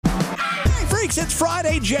freaks. It's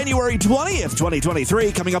Friday, January 20th,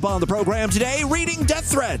 2023. Coming up on the program today, reading death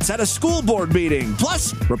threats at a school board meeting.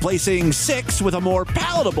 Plus, replacing 6 with a more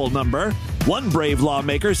palatable number. One brave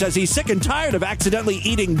lawmaker says he's sick and tired of accidentally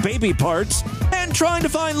eating baby parts and trying to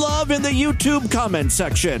find love in the YouTube comment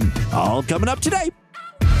section. All coming up today.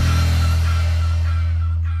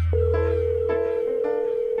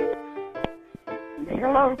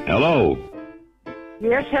 Hello? Hello.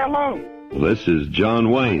 Yes, hello. This is John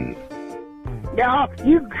Wayne. No,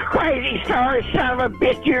 you crazy sorry son of a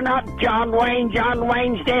bitch. You're not John Wayne. John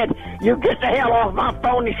Wayne's dead. You get the hell off my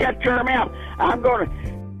phone and shut your mouth. I'm going to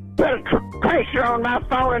put a tracer on my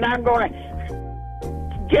phone and I'm going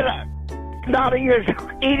to get a lot of you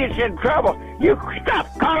idiots in trouble. You stop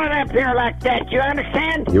calling up here like that. You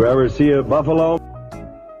understand? You ever see a buffalo?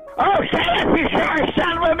 Oh, shut up, you sorry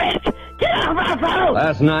son of a bitch. Get off my phone.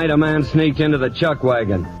 Last night a man sneaked into the chuck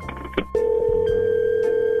wagon.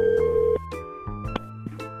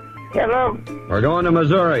 Hello? We're going to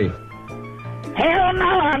Missouri. Hell no,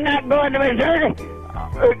 I'm not going to Missouri.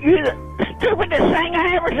 You're the stupidest thing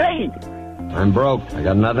I ever seen. I'm broke. I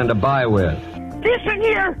got nothing to buy with. Listen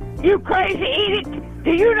here, you crazy idiot.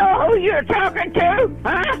 Do you know who you're talking to?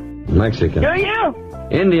 Huh? Mexican. Do you?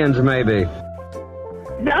 Indians, maybe.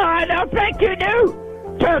 No, I don't think you do.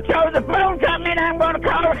 So the phone company and I'm going to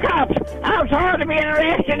call the cops. I'm sorry to be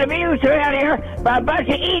arrested and abused around here by a bunch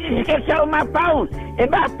of idiots that gets on my phone.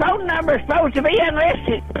 And my phone number is supposed to be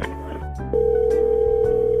unlisted.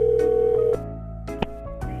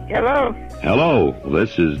 Hello? Hello.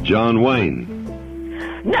 This is John Wayne.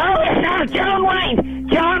 No, it's not John Wayne.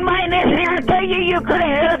 John Wayne is here to tell you, you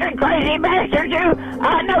crazy-looking crazy bastard, you.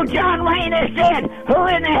 I know John Wayne is dead. Who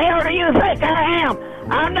in the hell do you think I am?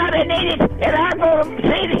 I'm not an idiot, and I'm going to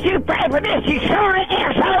see that you pay for this, you sorry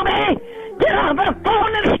asshole. Get off the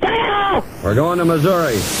phone and stay off. We're going to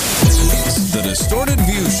Missouri. It's the Distorted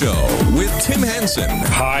View Show with Tim Henson.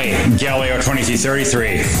 Hi, Galileo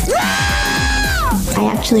 2333.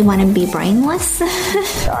 I actually want to be brainless.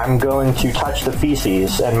 I'm going to touch the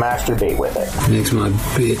feces and masturbate with it. Makes my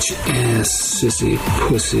bitch ass sissy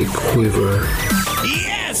pussy quiver.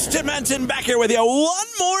 Yes, Tim Henson back here with you one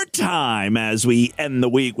more time as we end the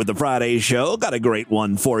week with the Friday show. Got a great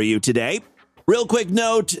one for you today. Real quick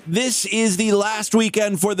note, this is the last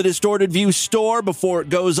weekend for the Distorted View store before it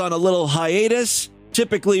goes on a little hiatus.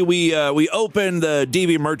 Typically, we open the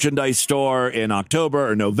DV merchandise store in October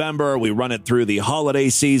or November. We run it through the holiday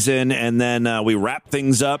season, and then we wrap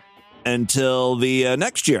things up until the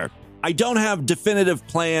next year. I don't have definitive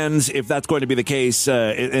plans if that's going to be the case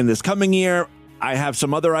in this coming year. I have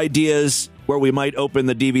some other ideas where we might open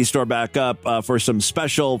the DV store back up for some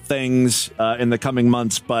special things in the coming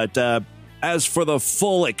months. But as for the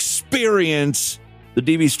full experience, the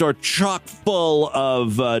DV store chock full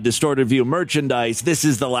of Distorted View merchandise, this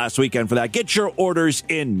is the last weekend for that. Get your orders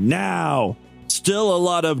in now. Still a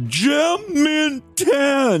lot of Gem Mint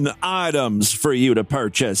 10 items for you to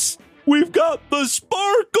purchase. We've got the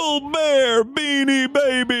Sparkle Bear Beanie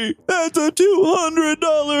Baby. That's a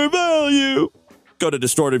 $200 value. Go to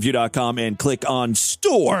distortedview.com and click on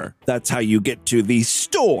store. That's how you get to the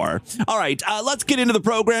store. All right, let's get into the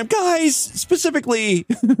program. Guys, specifically,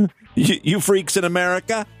 you freaks in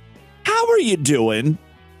America, how are you doing?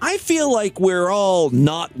 I feel like we're all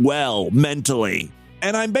not well mentally.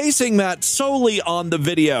 And I'm basing that solely on the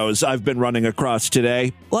videos I've been running across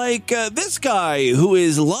today. Like this guy who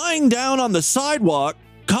is lying down on the sidewalk,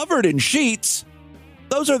 covered in sheets.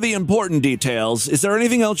 Those are the important details. Is there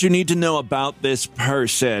anything else you need to know about this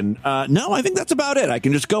person? No, I think that's about it. I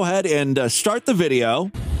can just go ahead and start the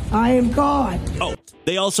video. I am God. Oh,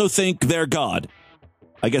 they also think they're God.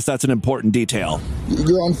 I guess that's an important detail.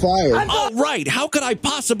 You're on fire. Oh, right. How could I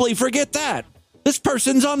possibly forget that? This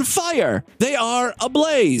person's on fire. They are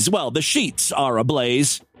ablaze. Well, the sheets are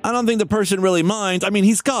ablaze. I don't think the person really minds. I mean,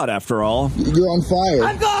 he's God after all. You're on fire.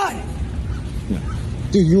 I'm God.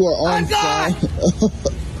 Dude, you are on fire.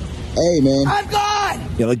 Hey, man. I'm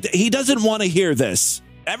God. Yeah, like he doesn't want to hear this.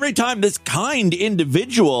 Every time this kind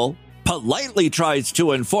individual politely tries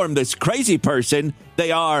to inform this crazy person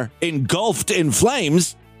they are engulfed in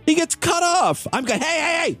flames, he gets cut off. I'm going,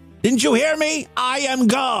 hey, didn't you hear me? I am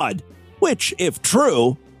God. Which, if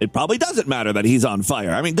true, it probably doesn't matter that he's on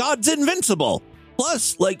fire. I mean, God's invincible.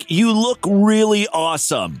 Plus, like, you look really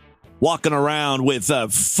awesome walking around with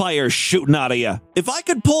fire shooting out of you. If I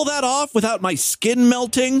could pull that off without my skin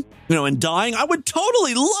melting, and dying, I would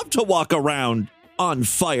totally love to walk around on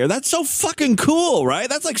fire. That's so fucking cool, right?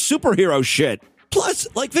 That's like superhero shit. Plus,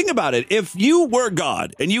 like, think about it. If you were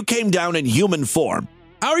God and you came down in human form,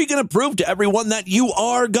 how are you going to prove to everyone that you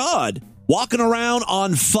are God? walking around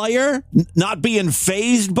on fire, not being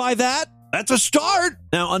fazed by that. That's a start.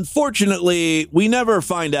 Now, unfortunately, we never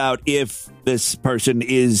find out if this person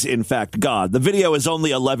is, in fact, God. The video is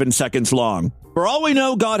only 11 seconds long. For all we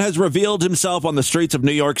know, God has revealed himself on the streets of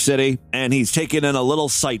New York City, and he's taken in a little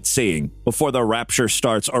sightseeing before the rapture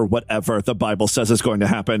starts or whatever the Bible says is going to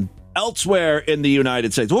happen. Elsewhere in the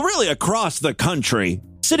United States, well, really across the country,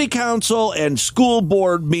 city council and school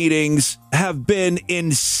board meetings have been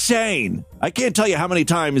insane. I can't tell you how many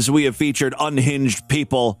times we have featured unhinged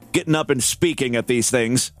people getting up and speaking at these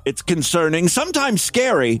things. It's concerning, sometimes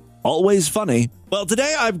scary, always funny. Well,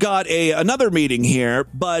 today I've got another meeting here,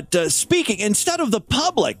 but speaking, instead of the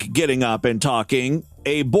public getting up and talking,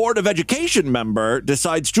 a Board of Education member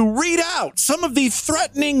decides to read out some of the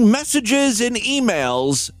threatening messages and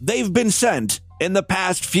emails they've been sent in the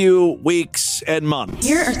past few weeks and months.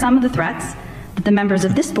 Here are some of the threats that the members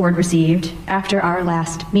of this board received after our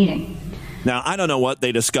last meeting. Now, I don't know what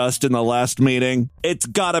they discussed in the last meeting. It's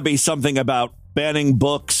gotta be something about banning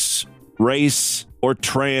books, race, or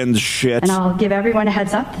trans shit. And I'll give everyone a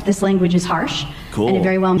heads up that this language is harsh. Cool. And it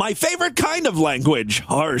very well... My favorite kind of language,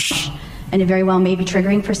 harsh. And it very well may be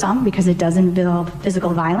triggering for some because it does involve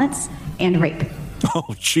physical violence and rape.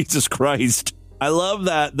 Oh, Jesus Christ. I love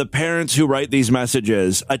that the parents who write these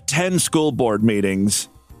messages attend school board meetings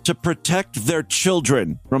to protect their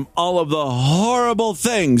children from all of the horrible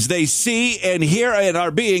things they see and hear and are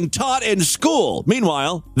being taught in school.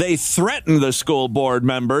 Meanwhile, they threaten the school board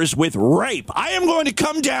members with rape. I am going to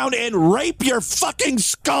come down and rape your fucking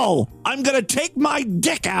skull. I'm going to take my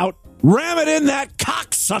dick out, ram it in that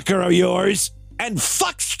cocksucker of yours, and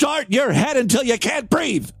start your head until you can't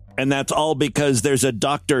breathe. And that's all because there's a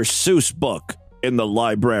Dr. Seuss book in the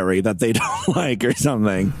library that they don't like or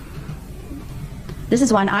something. This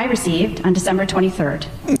is one I received on December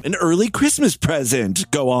 23rd. An early Christmas present.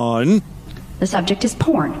 Go on. The subject is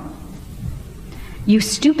porn. You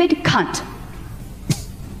stupid cunt.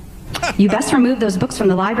 You best remove those books from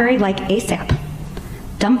the library like ASAP.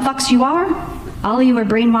 Dumb fucks you are. All of you are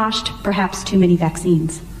brainwashed, perhaps too many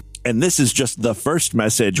vaccines. And this is just the first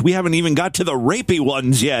message. We haven't even got to the rapey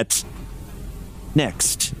ones yet.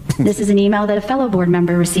 Next. This is an email that a fellow board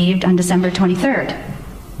member received on December 23rd.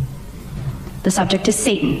 The subject is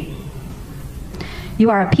Satan.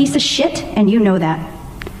 You are a piece of shit, and you know that.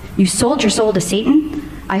 You sold your soul to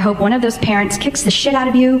Satan. I hope one of those parents kicks the shit out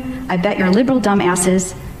of you. I bet your liberal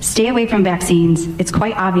dumbasses. Stay away from vaccines. It's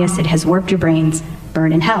quite obvious it has warped your brains.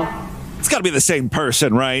 Burn in hell. It's got to be the same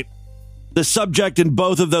person, right? The subject in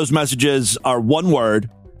both of those messages are one word,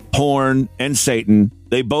 porn and Satan.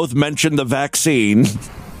 They both mention the vaccine.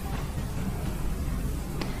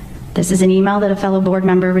 This is an email that a fellow board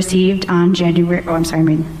member received on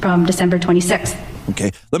from December 26th.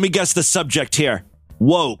 Okay, let me guess the subject here.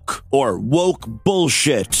 Woke or woke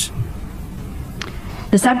bullshit.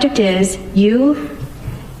 The subject is you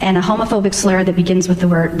and a homophobic slur that begins with the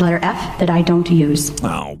letter F that I don't use.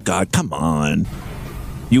 Oh, God, come on.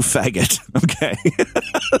 You faggot. Okay.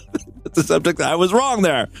 That's the subject. I was wrong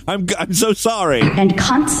there. I'm so sorry. And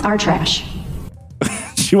cunts are trash.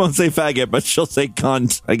 She won't say faggot, but she'll say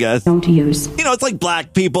cunt, I guess. Don't use. You know, it's like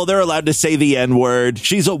black people. They're allowed to say the N-word.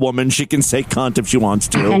 She's a woman. She can say cunt if she wants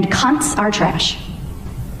to. And cunts are trash.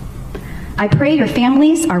 I pray your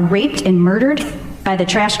families are raped and murdered by the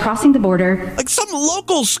trash crossing the border. Like some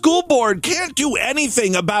local school board can't do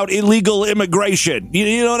anything about illegal immigration.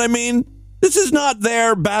 You know what I mean? This is not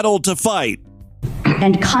their battle to fight.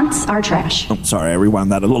 And cunts are trash. Oh, sorry, I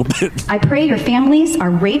rewound that a little bit. I pray your families are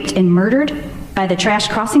raped and murdered by the trash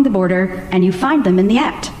crossing the border, and you find them in the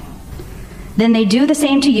act. Then they do the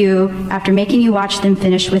same to you after making you watch them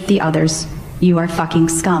finish with the others. You are fucking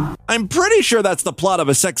scum. I'm pretty sure that's the plot of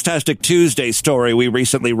a Sextastic Tuesday story we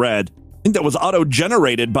recently read. I think that was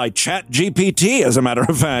auto-generated by ChatGPT, as a matter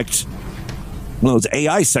of fact. One of those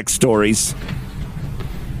AI sex stories.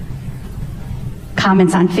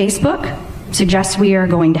 Comments on Facebook suggest we are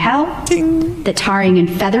going to hell. Ting. That tarring and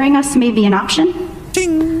feathering us may be an option.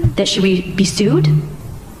 Ting. That should we be sued?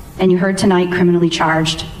 And you heard tonight, criminally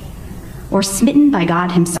charged. Or smitten by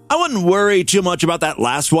God himself. I wouldn't worry too much about that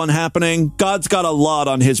last one happening. God's got a lot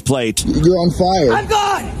on his plate. You're on fire. I'm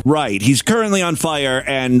God! Right. He's currently on fire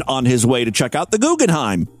and on his way to check out the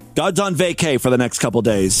Guggenheim. God's on vacay for the next couple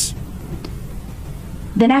days.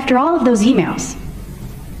 Then after all of those emails,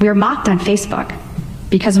 we are mocked on Facebook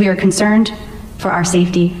because we are concerned for our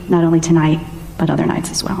safety, not only tonight, but other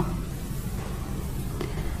nights as well.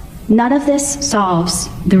 None of this solves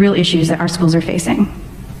the real issues that our schools are facing.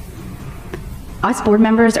 Us board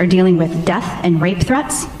members are dealing with death and rape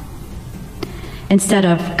threats instead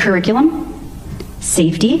of curriculum,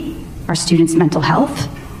 safety, our students' mental health,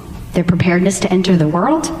 their preparedness to enter the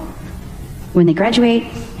world when they graduate,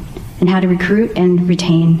 and how to recruit and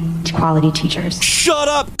retain quality teachers. Shut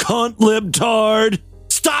up, cunt libtard!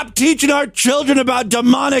 Stop teaching our children about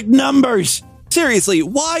demonic numbers! Seriously,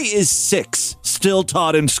 why is 6 still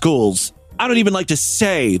taught in schools? I don't even like to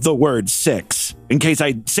say the word 6. In case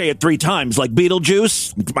I say it 3 times like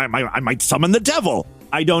Beetlejuice, I might summon the devil.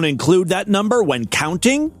 I don't include that number when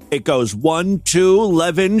counting. It goes 1, 2,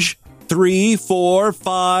 11, 3, 4,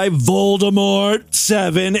 5, Voldemort,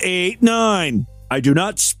 7, 8, 9. I do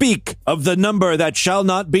not speak of the number that shall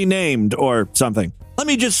not be named or something. Let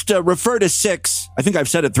me just refer to 6. I think I've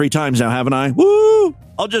said it 3 times now, haven't I? Woo!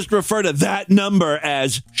 I'll just refer to that number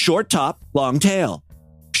as short top, long tail.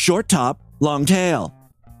 Short top, long tail.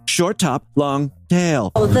 Short top, long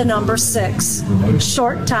tail. The number 6.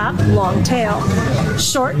 Short top, long tail.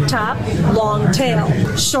 Short top, long tail.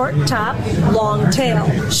 Short top, long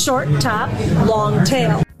tail. Short top, long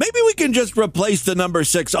tail. Maybe we can just replace the number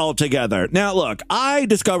 6 altogether. Now, look, I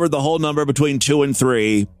discovered the whole number between 2 and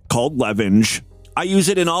 3 called Levange. I use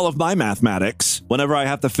it in all of my mathematics whenever I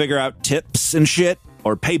have to figure out tips and shit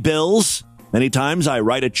or pay bills. Many times I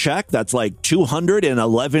write a check that's like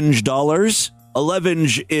 $211. A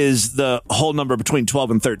Levange is the whole number between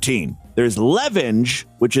 12 and 13. There's Levange,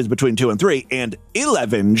 which is between 2 and 3, and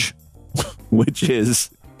Elevange, which is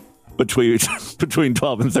between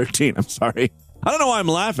 12 and 13. I'm sorry. I don't know why I'm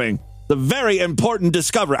laughing. It's a very important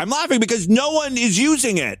discovery. I'm laughing because no one is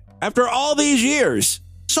using it after all these years.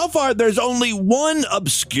 So far, there's only one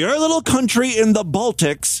obscure little country in the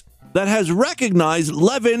Baltics that has recognized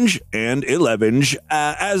Levange and Elevange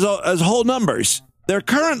as whole numbers. They're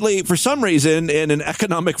currently, for some reason, in an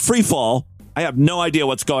economic freefall. I have no idea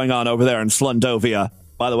what's going on over there in Slondovia.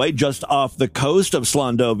 By the way, just off the coast of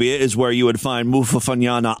Slondovia is where you would find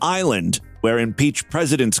Mufafanyana Island, where impeached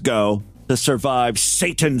presidents go to survive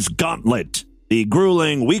Satan's gauntlet, the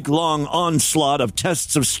grueling week-long onslaught of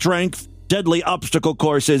tests of strength, deadly obstacle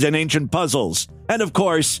courses, and ancient puzzles. And of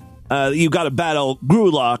course, you got to battle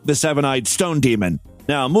Grulok, the seven-eyed stone demon.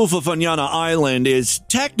 Now, Mufafanyana Island is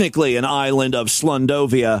technically an island of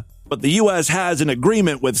Slondovia, but the U.S. has an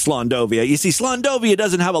agreement with Slondovia. You see, Slondovia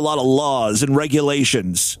doesn't have a lot of laws and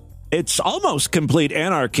regulations. It's almost complete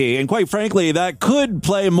anarchy, and quite frankly, that could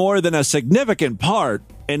play more than a significant part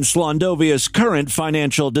in Slondovia's current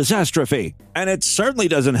financial disastrophe. And it certainly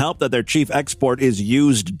doesn't help that their chief export is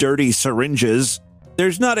used dirty syringes.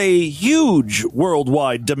 There's not a huge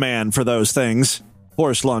worldwide demand for those things.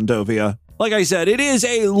 Poor Slondovia. Like I said, it is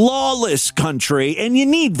a lawless country, and you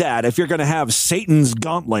need that if you're going to have Satan's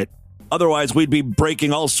gauntlet. Otherwise, we'd be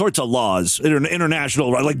breaking all sorts of laws, international,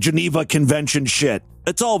 like Geneva Convention shit.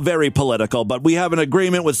 It's all very political, but we have an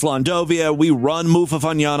agreement with Slondovia. We run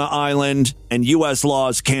Mufafanyana Island, and U.S.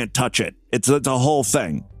 laws can't touch it. It's a whole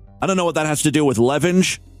thing. I don't know what that has to do with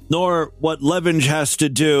Levange, nor what Levange has to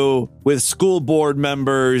do with school board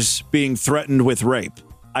members being threatened with rape.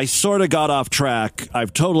 I sort of got off track.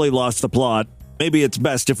 I've totally lost the plot. Maybe it's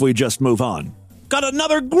best if we just move on. Got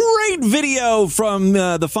another great video from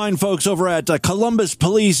the fine folks over at Columbus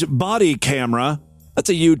Police Body Camera. That's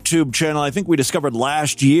a YouTube channel I think we discovered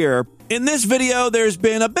last year. In this video, there's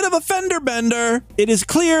been a bit of a fender bender. It is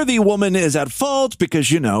clear the woman is at fault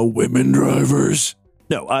because, you know, women drivers.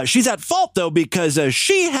 No, she's at fault, though, because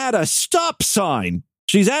she had a stop sign.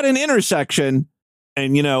 She's at an intersection,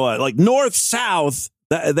 and, you know, like north-south,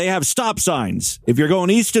 they have stop signs. If you're going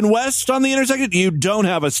east and west on the intersection, you don't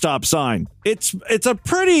have a stop sign. It's a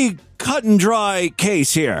pretty cut and dry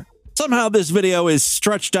case here. Somehow this video is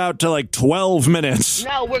stretched out to like 12 minutes.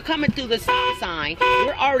 No, we're coming through the stop sign.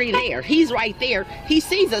 We're already there. He's right there. He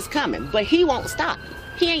sees us coming, but he won't stop.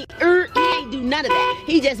 He ain't do none of that.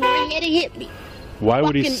 He just went ahead and hit me. Why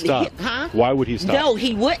would he stop? Huh? Why would he stop? No,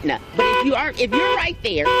 he wouldn't. But if you're right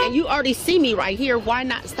there and you already see me right here, why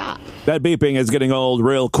not stop? That beeping is getting old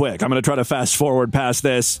real quick. I'm going to try to fast forward past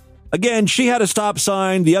this. Again, she had a stop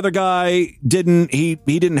sign. The other guy didn't. He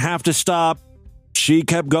didn't have to stop. She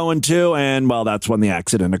kept going too, and, well, that's when the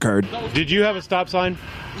accident occurred. Did you have a stop sign?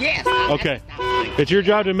 Yes. Okay. It's your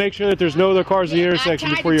job to make sure that there's no other cars in the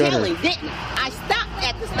intersection before you enter. I stopped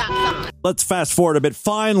at the stop sign. Let's fast forward a bit.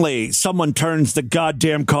 Finally, someone turns the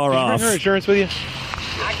goddamn car off. Did you bring her insurance with you?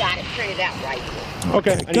 I got it printed out right here.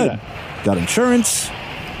 Okay, I need good. that. Got insurance. So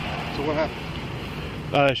what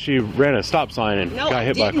happened? She ran a stop sign and got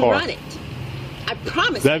hit by a car. No, I didn't run it. I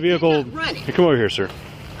promise. That vehicle. Run it. Hey, come over here, sir.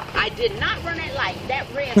 I did not run that light, that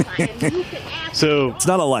red sign. And you can ask So it's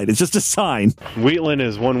not a light, it's just a sign. Wheatland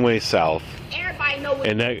is one way south. Everybody knows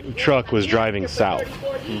and that truck was driving south.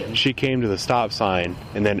 She came to the stop sign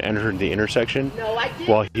and then entered the intersection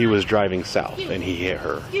while he was driving south, and he hit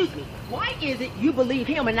her. Excuse me. Why is it you believe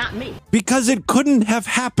him and not me? Because it couldn't have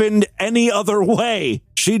happened any other way.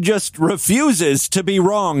 She just refuses to be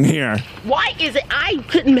wrong here. Why is it I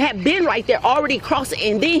couldn't have been right there already crossing,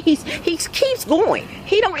 and then he keeps going.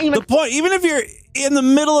 He don't even... The point, even if you're in the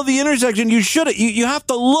middle of the intersection, you have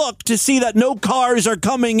to look to see that no cars are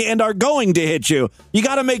coming and are going to hit you. You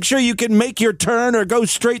got to make sure you can make your turn or go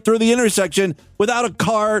straight through the intersection without a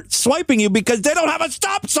car swiping you because they don't have a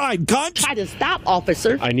stop sign, cunt. Try to stop,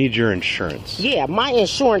 officer. I need your insurance. Yeah, my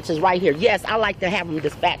insurance is right here. Yes, I like to have them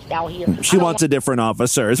dispatched out here. She wants a different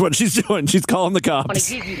officer is what she's doing. She's calling the cops. I'm going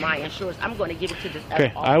to give you my insurance. I'm going to give it to this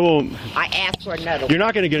Okay, other I will... I asked for another one. You're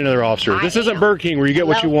not going to get another officer. This isn't Burger King where you get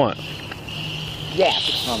what you want.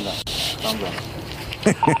 Yes. Calm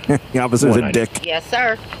down. The officer's a dick. Yes,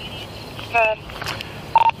 sir.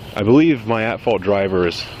 I believe my at-fault driver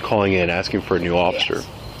is calling in asking for a new officer. Yes.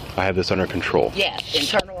 I have this under control. Yes,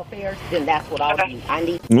 internal affairs, then that's what I'll do. I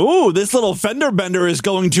need... Ooh, this little fender bender is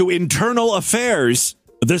going to internal affairs.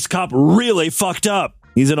 This cop really fucked up.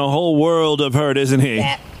 He's in a whole world of hurt, isn't he?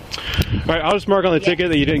 All right, I'll just mark on the ticket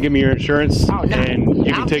that you didn't give me your insurance, and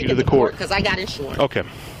you can take it to the court. Because I got insurance. Okay.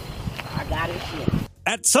 I got insurance.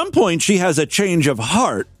 At some point, she has a change of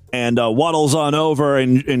heart and waddles on over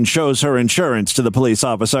and shows her insurance to the police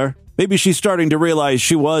officer. Maybe she's starting to realize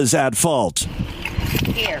she was at fault.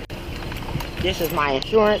 Here. This is my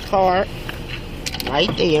insurance card.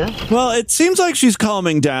 Right there. Well, it seems like she's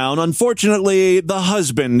calming down. Unfortunately, the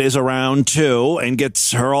husband is around, too, and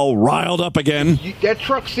gets her all riled up again. That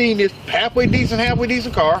truck scene is halfway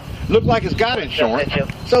decent car. Look like it's got insurance.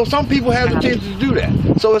 So some people have the tendency to do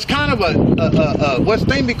that. So it's kind of a what's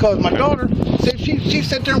thing, because my daughter said she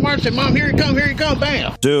sat there and watched and said, Mom, here he come,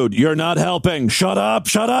 bam. Dude, you're not helping. Shut up.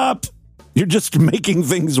 You're just making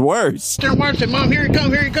things worse. There and watched and said, Mom, here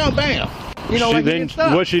he come, bam. You know,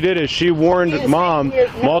 what she did is she warned Mom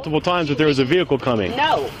multiple times that there was a vehicle coming.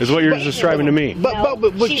 No. Is what you're just describing to me. But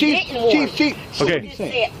she okay.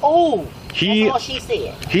 Said, oh, that's all she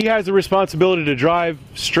said. He has the responsibility to drive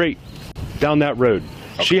straight down that road.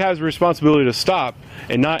 Okay. She has the responsibility to stop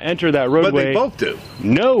and not enter that roadway. But they both do.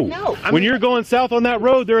 No. When you're going south on that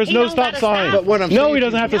road, there is no stop sign. But what I'm saying, he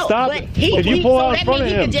doesn't have to stop. If you pull out in front of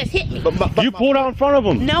him, just hit me. You pulled out in front of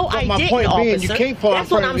him. No, I didn't, my point being, officer. you can't pull out in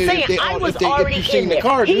front of him. That's what I'm saying. I was already in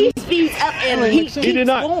there. He speeds up and he did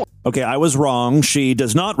not. Going. Okay, I was wrong. She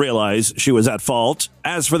does not realize she was at fault.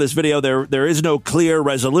 As for this video, there is no clear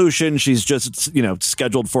resolution. She's just,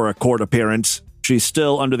 scheduled for a court appearance. She's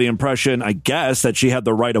still under the impression, I guess, that she had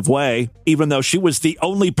the right of way, even though she was the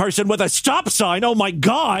only person with a stop sign. Oh my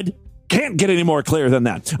God. Can't get any more clear than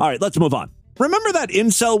that. All right, let's move on. Remember that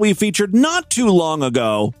incel we featured not too long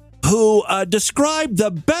ago who described the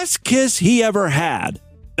best kiss he ever had?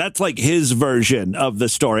 That's like his version of the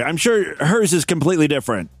story. I'm sure hers is completely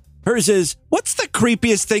different. Hers is, what's the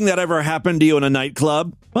creepiest thing that ever happened to you in a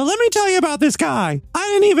nightclub? Well, let me tell you about this guy. I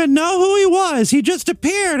didn't even know who he was. He just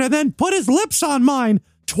appeared and then put his lips on mine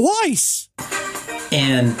twice.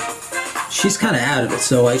 And she's kind of out of it,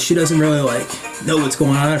 so she doesn't really know what's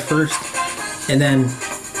going on at first. And then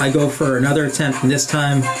I go for another attempt, and this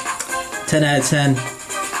time, 10 out of 10,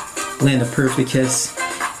 land a perfect kiss.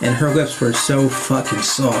 And her lips were so fucking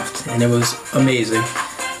soft, and it was amazing.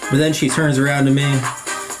 But then she turns around to me,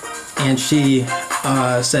 and she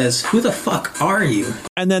says, "Who the fuck are you?"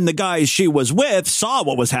 And then the guys she was with saw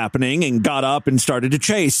what was happening and got up and started to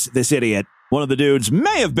chase this idiot. One of the dudes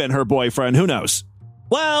may have been her boyfriend, who knows?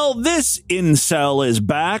 Well, this incel is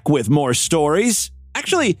back with more stories.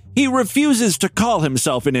 Actually, he refuses to call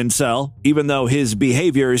himself an incel, even though his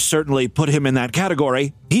behaviors certainly put him in that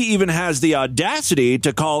category. He even has the audacity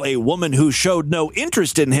to call a woman who showed no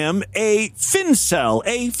interest in him a fincel,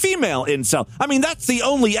 a female incel. I mean, that's the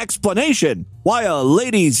only explanation why a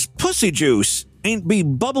lady's pussy juice ain't be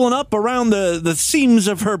bubbling up around the seams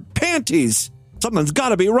of her panties. Something's got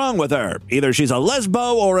to be wrong with her. Either she's a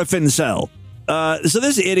lesbo or a fincel. So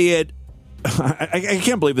this idiot, I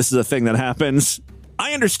can't believe this is a thing that happens.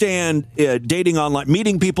 I understand dating online,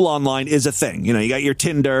 meeting people online is a thing. You got your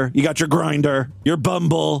Tinder, you got your Grindr, your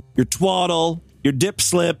Bumble, your Twaddle, your Dip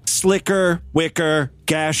Slip, Slicker, Wicker,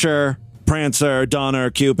 Gasher, Prancer, Donner,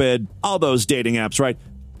 Cupid, all those dating apps, right?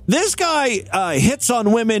 This guy hits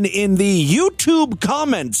on women in the YouTube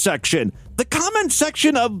comment section. The comment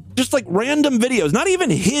section of just random videos, not even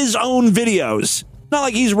his own videos. Not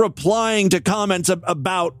like he's replying to comments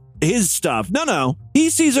about his stuff. No.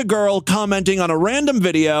 He sees a girl commenting on a random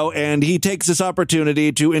video and he takes this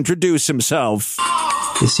opportunity to introduce himself.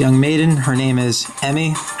 This young maiden, her name is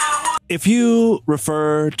Emmy. If you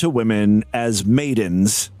refer to women as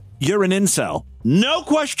maidens, you're an incel. No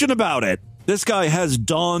question about it. This guy has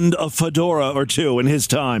donned a fedora or two in his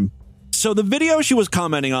time. So the video she was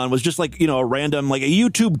commenting on was just like, a random, like a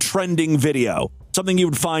YouTube trending video. Something you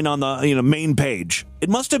would find on the main page. It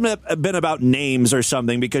must have been about names or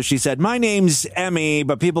something, because she said, my name's Emmy,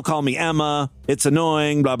 but people call me Emma. It's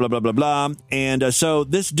annoying, blah, blah, blah, blah, blah. And so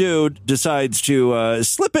this dude decides to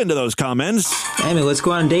slip into those comments. Emmy, let's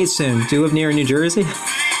go on a date soon. Do you live near New Jersey?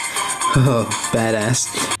 Oh,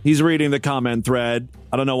 badass. He's reading the comment thread.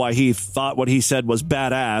 I don't know why he thought what he said was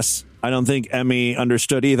badass. I don't think Emmy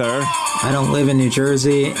understood either. I don't live in New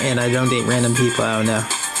Jersey, and I don't date random people I don't know.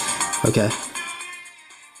 Okay.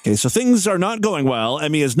 Okay, so things are not going well.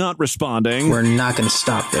 Emmy is not responding. We're not going to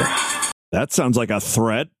stop there. That sounds like a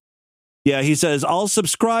threat. Yeah, he says, I'll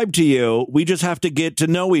subscribe to you. We just have to get to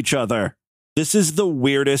know each other. This is the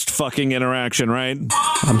weirdest fucking interaction, right?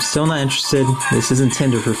 I'm still not interested. This isn't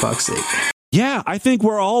Tinder, for fuck's sake. Yeah, I think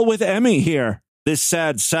we're all with Emmy here. This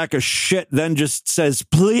sad sack of shit then just says,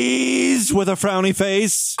 please, with a frowny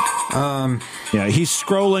face. Yeah, he's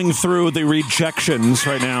scrolling through the rejections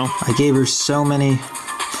right now. I gave her so many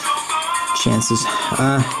chances.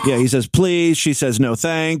 Yeah, he says, please. She says, no,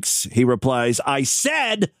 thanks. He replies, I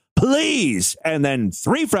said, please. And then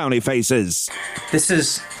 3 frowny faces. This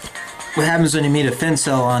is what happens when you meet a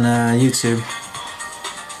fincel on YouTube.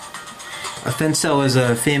 A fincel is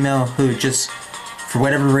a female who just, for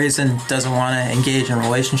whatever reason, doesn't want to engage in a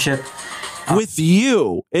relationship. With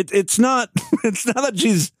you. It's not that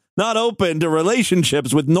she's not open to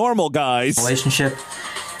relationships with normal guys. Relationship.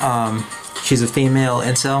 She's a female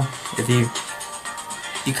incel. If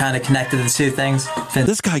you kind of connected the two things.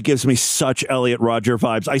 This guy gives me such Elliot Rodger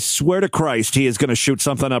vibes. I swear to Christ, he is going to shoot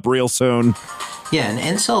something up real soon. Yeah, and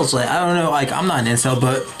incel's like, I don't know, like, I'm not an incel,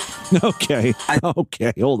 but... Okay,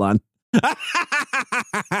 okay, hold on. I'm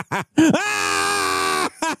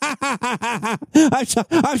sorry.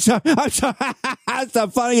 That's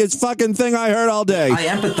the funniest fucking thing I heard all day. I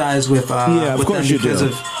empathize with yeah, of with course them you do.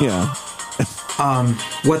 Of, yeah.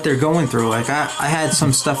 What they're going through. Like I had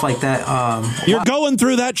some stuff like that. You're going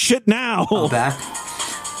through that shit now. Back.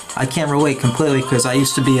 I can't relate completely because I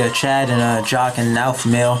used to be a Chad and a jock and an alpha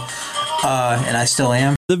male, and I still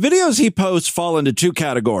am. The videos he posts fall into 2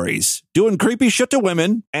 categories: doing creepy shit to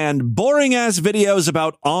women and boring ass videos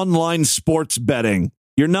about online sports betting.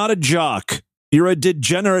 You're not a jock. You're a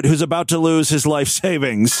degenerate who's about to lose his life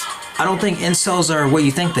savings. I don't think incels are what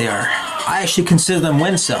you think they are. I actually consider them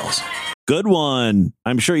wincels. Good one.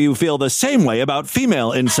 I'm sure you feel the same way about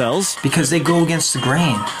female incels. Because they go against the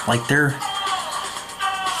grain. Like they're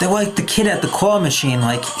like the kid at the claw machine.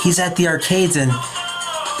 Like he's at the arcades and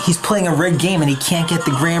he's playing a rigged game and he can't get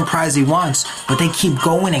the grand prize he wants, but they keep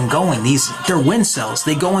going and going. They're wincels.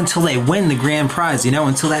 They go until they win the grand prize,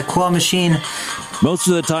 until that claw machine. Most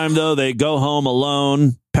of the time, though, they go home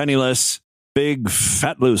alone, penniless, big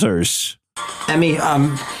fat losers. Emmy,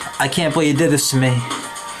 I can't believe you did this to me.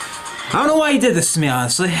 I don't know why you did this to me,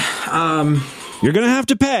 honestly. You're gonna have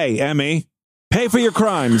to pay, Emmy. Pay for your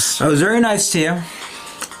crimes. I was very nice to you.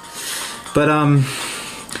 But,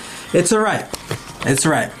 it's alright. It's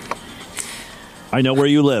alright. I know where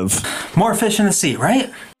you live. More fish in the sea,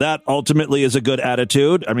 right? That ultimately is a good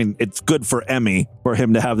attitude. I mean, it's good for Emmy for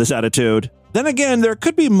him to have this attitude. Then again, there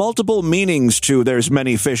could be multiple meanings to there's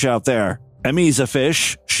many fish out there. Emmy's a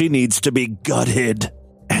fish. She needs to be gutted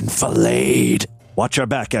and filleted. Watch her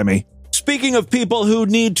back, Emmy. Speaking of people who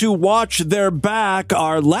need to watch their back,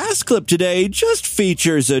 our last clip today just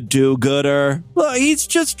features a do-gooder. Well, he's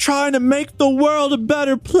just trying to make the world a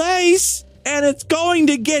better place, and it's going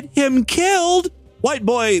to get him killed. White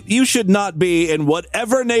boy, you should not be in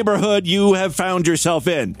whatever neighborhood you have found yourself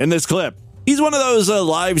in this clip. He's one of those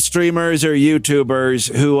live streamers or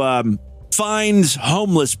YouTubers who finds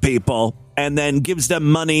homeless people and then gives them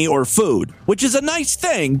money or food, which is a nice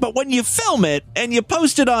thing. But when you film it and you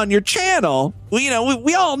post it on your channel, we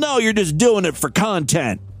all know you're just doing it for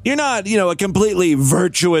content. You're not, a completely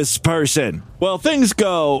virtuous person. Well, things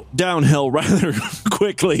go downhill rather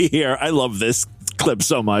quickly here. I love this clip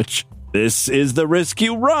so much. This is the risk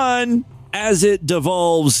you run. As it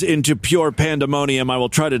devolves into pure pandemonium, I will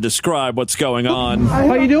try to describe what's going on.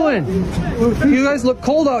 How you doing? You guys look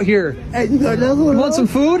cold out here. You want some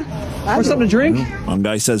food? Or something to drink? One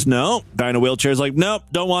guy says no. Guy in a wheelchair is like, nope,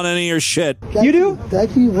 don't want any of your shit. You do? I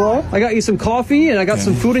got you some coffee and I got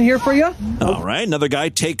some food in here for you. All right. Another guy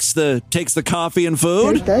takes the coffee and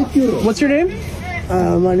food. Thank you. What's your name?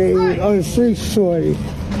 My name is on the street, Shorty.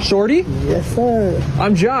 Shorty? Yes, sir.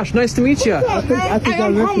 I'm Josh. Nice to meet you. I think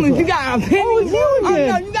I'm homeless. You got a penny? Oh,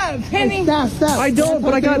 you got a penny? Stop. I don't,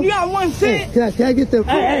 but I got... You got 1 cent? Can I get the...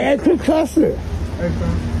 Hey, quit cussing.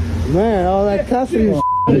 Man, all that cussing is...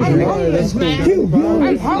 I'm homeless, man.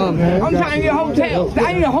 I'm trying to get a hotel.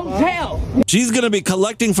 I need a hotel. She's going to be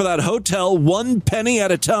collecting for that hotel 1 penny at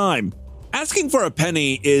a time. Asking for a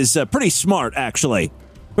penny is pretty smart, actually.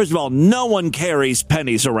 First of all, no one carries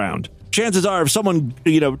pennies around. Chances are if someone,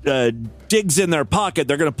 digs in their pocket,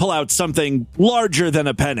 they're going to pull out something larger than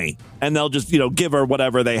a penny, and they'll just, give her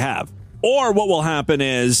whatever they have. Or what will happen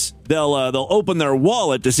is they'll open their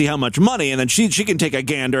wallet to see how much money, and then she can take a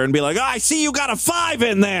gander and be like, I see you got a 5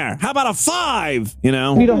 in there. How about a 5? Need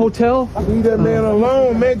a hotel? Leave that man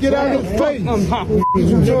alone, man. Get out of his face.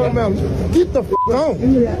 Get the f***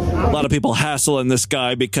 on. A lot of people hassling this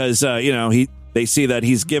guy because, they see that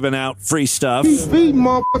he's giving out free stuff. He's feeding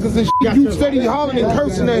motherfuckers and shit. You steady hollering and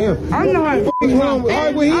cursing at him. I know how to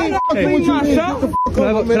feed myself.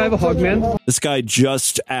 Can I have a hug, man? This guy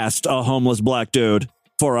just asked a homeless black dude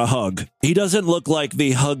for a hug. He doesn't look like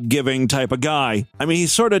the hug-giving type of guy. I mean,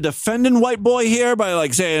 he's sort of defending white boy here by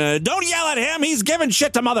saying, don't yell at him, he's giving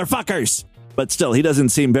shit to motherfuckers. But still, he doesn't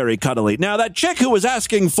seem very cuddly. Now, that chick who was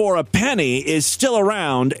asking for a penny is still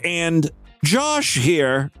around, and Josh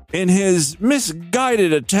here, in his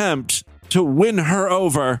misguided attempt to win her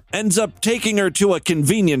over, ends up taking her to a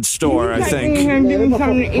convenience store, I think. I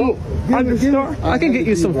can get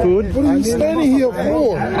you some food. What are you standing here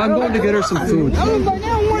for? I'm going to get her some food.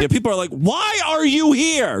 Yeah, people are like, why are you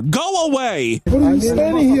here? Go away. What are you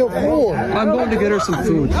standing here for? I'm going to get her some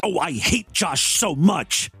food. Oh, I hate Josh so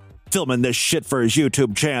much. Filming this shit for his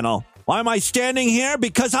YouTube channel. Why am I standing here?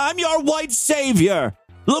 Because I'm your white savior.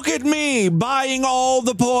 Look at me buying all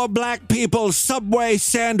the poor black people Subway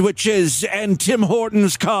sandwiches and Tim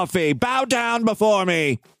Hortons coffee. Bow down before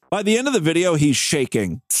me. By the end of the video, he's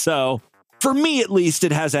shaking. So, for me at least,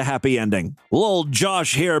 it has a happy ending. Little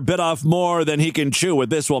Josh here bit off more than he can chew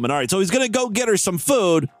with this woman. All right, so he's going to go get her some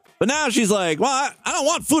food. But now she's like, well, I don't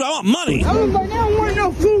want food. I want money. I don't want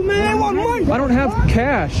no food, man. I want money. I don't have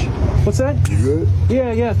cash. What's that? You good?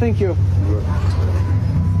 Yeah, thank you.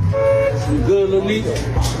 Good, Lily.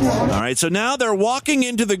 All right, so now they're walking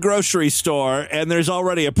into the grocery store, and there's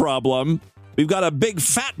already a problem. We've got a big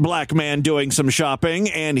fat black man doing some shopping,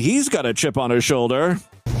 and he's got a chip on his shoulder.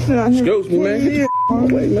 Excuse me, man.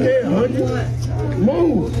 Wait, man.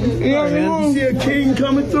 Move. You see a king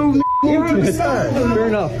coming through? Fair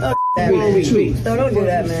enough. Don't do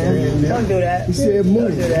that, man. Don't do that. He said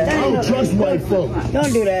move. I don't trust white folks.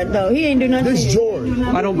 Don't do that, though. He ain't do nothing. This George.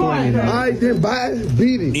 I don't blame him. All right, then buy it,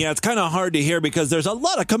 beat it. Yeah, it's kind of hard to hear because there's a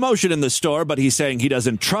lot of commotion in the store, but he's saying he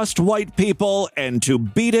doesn't trust white people and to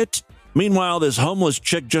beat it. Meanwhile, this homeless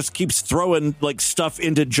chick just keeps throwing stuff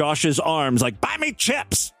into Josh's arms, like, buy me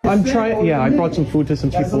chips. I'm trying. Yeah, I brought some food to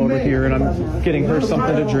some people over here, and I'm getting her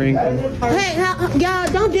something to drink. Hey,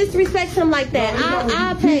 y'all, don't disrespect him like that.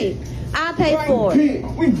 I'll pay. I'll pay for it.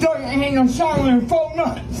 We done hang on silent in 4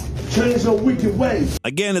 months. Change your wicked ways.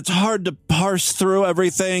 Again, it's hard to parse through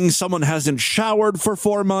everything. Someone hasn't showered for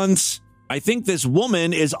 4 months. I think this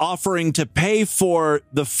woman is offering to pay for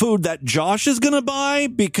the food that Josh is going to buy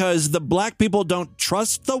because the black people don't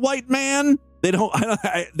trust the white man. They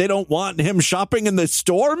don't want him shopping in the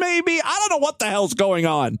store, maybe? I don't know what the hell's going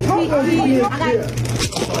on.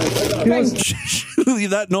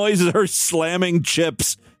 That noise is her slamming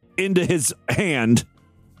chips into his hand.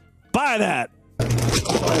 Buy that.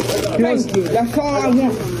 Thank you. That's all I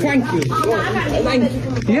want. Thank you. Thank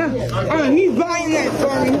you. Yeah. He's buying that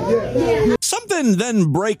for me. Something then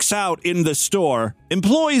breaks out in the store.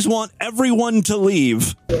 Employees want everyone to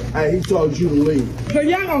leave. Hey, he told you to leave. So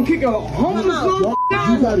y'all gonna kick a homeless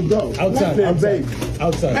You gotta go. Outside.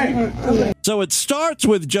 Hey. So it starts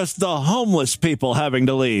with just the homeless people having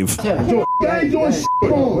to leave. I ain't doing shit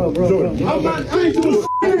wrong. I ain't doing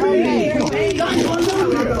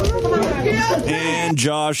And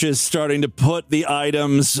Josh is starting to put the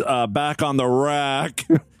items back on the rack.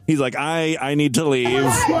 He's like, I need to leave.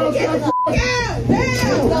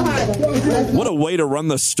 What a way to run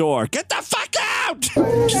the store. Get the fuck out!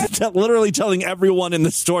 Just literally telling everyone in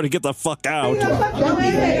the store to get the fuck out.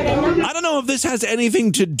 I don't know if this has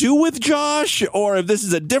anything to do with Josh or if this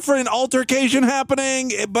is a different altercation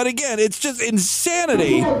happening, but again, it's just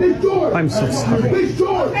insanity. I'm so sorry.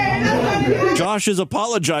 Josh is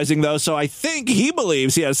apologizing, though, so I think he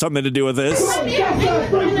believes he has something to do with this.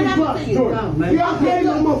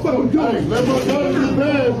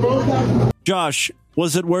 Josh,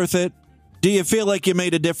 was it worth it? Do you feel like you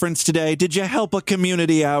made a difference today? Did you help a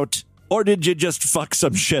community out? Or did you just fuck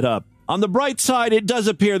some shit up? On the bright side, it does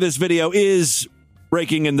appear this video is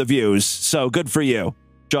raking in the views, so good for you.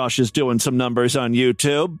 Josh is doing some numbers on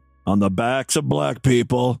YouTube. On the backs of black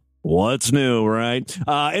people. What's new, right?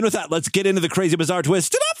 And with that, let's get into the crazy, bizarre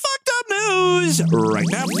twist and fucked up news right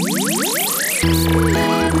now.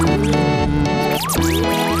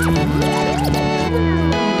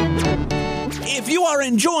 If you are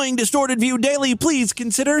enjoying Distorted View Daily, please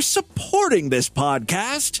consider supporting this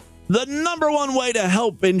podcast. The number one way to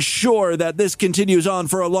help ensure that this continues on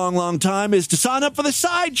for a long, long time is to sign up for the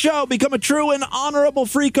Sideshow. Become a true and honorable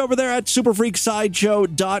freak over there at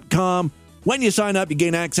superfreaksideshow.com. When you sign up, you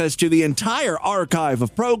gain access to the entire archive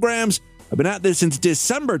of programs. I've been at this since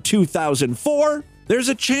December 2004. There's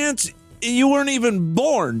a chance you weren't even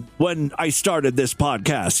born when I started this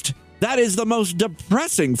podcast. That is the most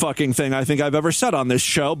depressing fucking thing I think I've ever said on this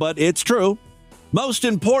show, but it's true. Most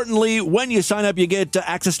importantly, when you sign up, you get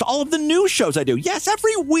access to all of the new shows I do. Yes,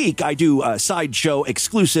 every week I do Sideshow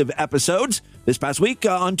exclusive episodes. This past week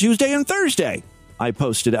on Tuesday and Thursday, I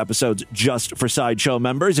posted episodes just for Sideshow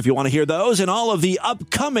members. If you want to hear those and all of the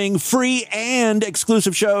upcoming free and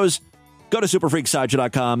exclusive shows, go to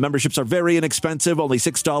superfreaksideshow.com. Memberships are very inexpensive, only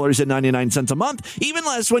 $6.99 a month, even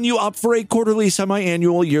less when you opt for a quarterly,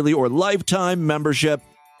 semi-annual, yearly, or lifetime membership.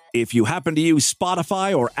 If you happen to use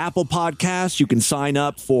Spotify or Apple Podcasts, you can sign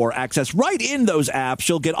up for access right in those apps.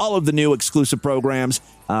 You'll get all of the new exclusive programs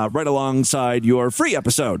right alongside your free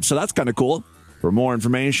episode. So that's kind of cool. For more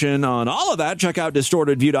information on all of that, check out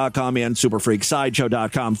distortedview.com and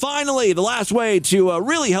superfreaksideshow.com. Finally, the last way to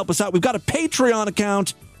really help us out, we've got a Patreon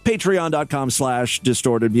account.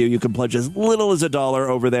 Patreon.com/distortedview. You can pledge as little as $1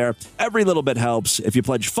 over there. Every little bit helps. If you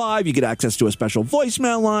pledge $5, you get access to a special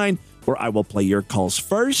voicemail line where I will play your calls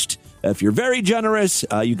first. If you're very generous,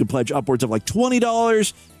 you can pledge upwards of like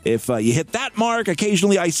 $20. If you hit that mark,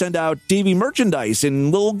 occasionally I send out TV merchandise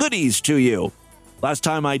and little goodies to you. Last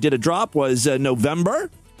time I did a drop was November.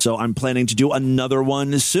 So I'm planning to do another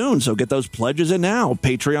one soon. So get those pledges in now.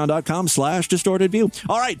 Patreon.com/distortedview.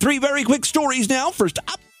 All right, 3 very quick stories now. First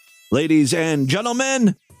up, ladies and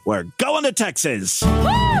gentlemen, we're going to Texas. Woo!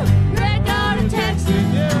 We're going to Texas.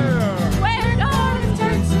 Yeah. We're going to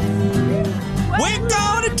Texas. We're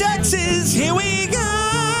going to Texas. Here we go.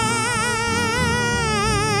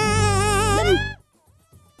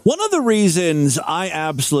 One of the reasons I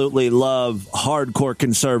absolutely love hardcore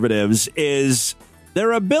conservatives is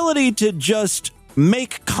their ability to just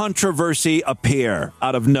make controversy appear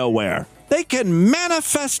out of nowhere. They can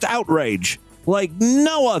manifest outrage like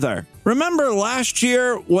no other. Remember last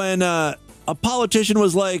year when a politician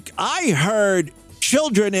was like, I heard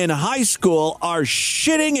children in high school are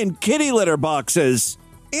shitting in kitty litter boxes.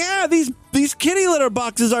 Yeah, these kitty litter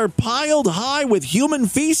boxes are piled high with human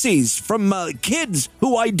feces from kids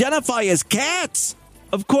who identify as cats.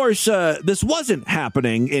 Of course, this wasn't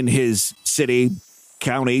happening in his city,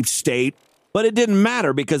 county, state, but it didn't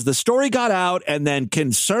matter because the story got out and then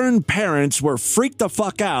concerned parents were freaked the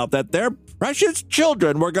fuck out that their precious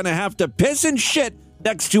children were going to have to piss and shit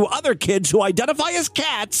next to other kids who identify as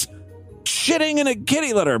cats shitting in a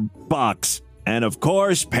kitty litter box. And of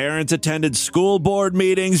course, parents attended school board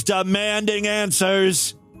meetings demanding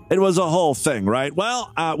answers. It was a whole thing, right?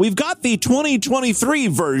 Well, we've got the 2023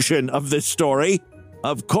 version of this story.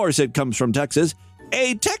 Of course, it comes from Texas.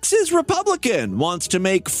 A Texas Republican wants to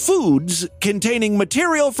make foods containing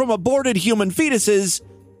material from aborted human fetuses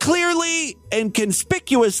clearly and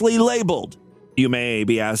conspicuously labeled. You may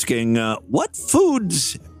be asking, what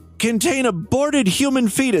foods contain aborted human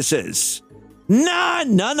fetuses?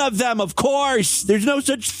 None of them, of course. There's no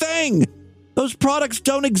such thing. Those products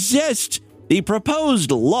don't exist. The proposed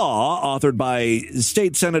law, authored by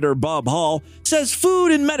State Senator Bob Hall, says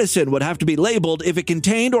food and medicine would have to be labeled if it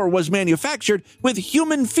contained or was manufactured with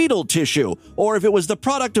human fetal tissue, or if it was the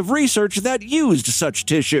product of research that used such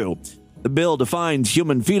tissue. The bill defines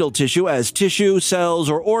human fetal tissue as tissue, cells,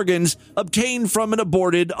 or organs obtained from an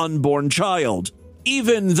aborted unborn child.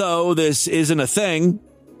 Even though this isn't a thing,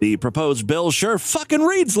 the proposed bill sure fucking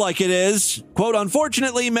reads like it is. Quote,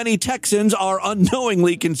 unfortunately, many Texans are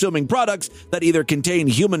unknowingly consuming products that either contain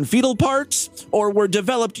human fetal parts or were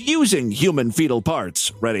developed using human fetal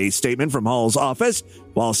parts, read a statement from Hall's office.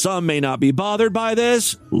 While some may not be bothered by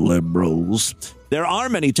this, liberals, there are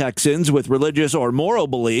many Texans with religious or moral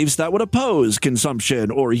beliefs that would oppose consumption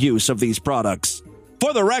or use of these products.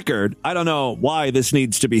 For the record, I don't know why this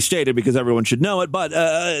needs to be stated because everyone should know it, but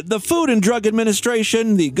the Food and Drug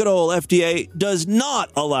Administration, the good old FDA, does not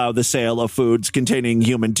allow the sale of foods containing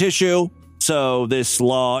human tissue, so this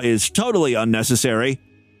law is totally unnecessary.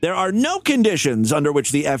 There are no conditions under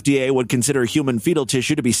which the FDA would consider human fetal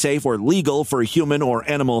tissue to be safe or legal for human or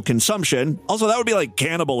animal consumption. Also, that would be like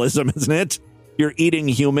cannibalism, isn't it? You're eating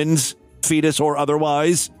humans, fetus or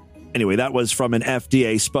otherwise. Anyway, that was from an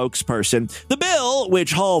FDA spokesperson. The bill,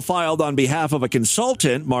 which Hall filed on behalf of a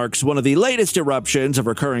consultant, marks one of the latest eruptions of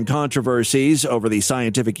recurring controversies over the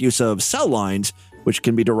scientific use of cell lines, which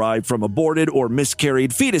can be derived from aborted or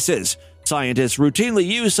miscarried fetuses. Scientists routinely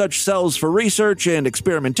use such cells for research and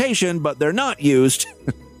experimentation, but they're not used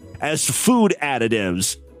as food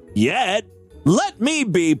additives. Yet, let me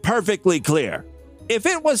be perfectly clear. If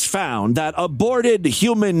it was found that aborted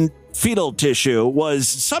human fetal tissue was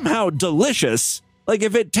somehow delicious, like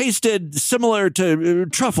if it tasted similar to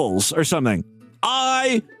truffles or something,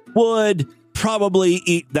 I would probably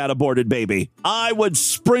eat that aborted baby. I would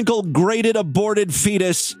sprinkle grated aborted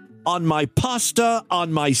fetus on my pasta,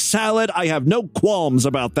 on my salad. I have no qualms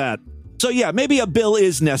about that. So yeah, maybe a bill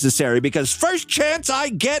is necessary because first chance I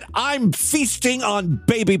get, I'm feasting on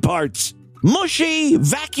baby parts. Mushy,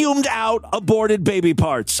 vacuumed out, aborted baby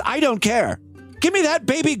parts. I don't care. Give me that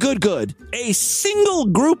baby good. A single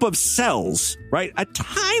group of cells, right? A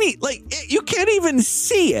tiny, like, you can't even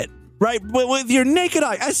see it, right? With your naked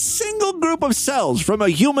eye, a single group of cells from a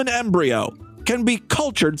human embryo can be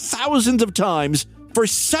cultured thousands of times for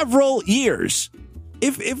several years.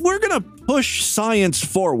 If we're going to push science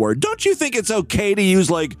forward, don't you think it's okay to use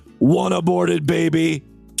like one aborted baby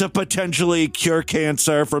to potentially cure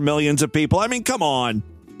cancer for millions of people? I mean, come on.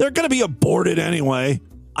 They're going to be aborted anyway.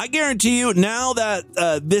 I guarantee you now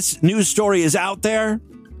that this news story is out there,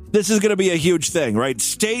 this is going to be a huge thing, right?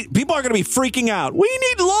 People are going to be freaking out. We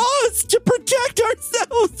need laws to protect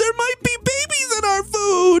ourselves. There might be babies in our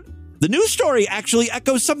food. The news story actually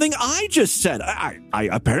echoes something I just said. I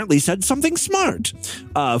apparently said something smart.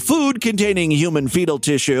 Food containing human fetal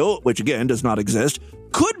tissue, which again does not exist,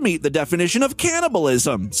 could meet the definition of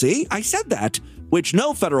cannibalism. See, I said that, which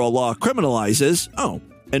no federal law criminalizes. Oh,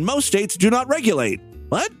 and most states do not regulate.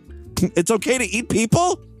 What? It's okay to eat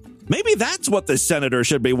people? Maybe that's what the senator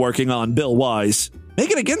should be working on, Bill Wise.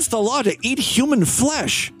 Make it against the law to eat human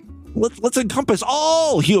flesh. Let's encompass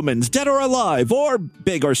all humans, dead or alive, or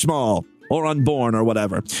big or small, or unborn or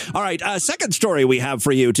whatever. All right, second story we have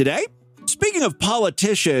for you today. Speaking of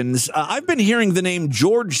politicians, I've been hearing the name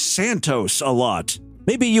George Santos a lot.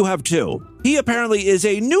 Maybe you have too. He apparently is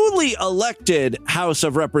a newly elected House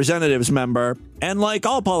of Representatives member, and like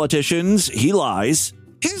all politicians, he lies.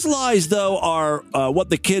 His lies, though, are what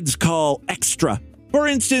the kids call extra. For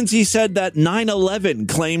instance, he said that 9/11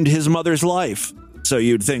 claimed his mother's life. So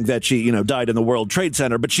you'd think that she, died in the World Trade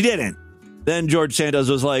Center, but she didn't. Then George Santos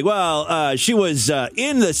was like, well, she was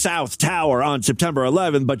in the South Tower on September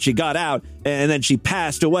 11th, but she got out, and then she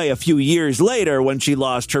passed away a few years later when she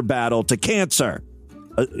lost her battle to cancer.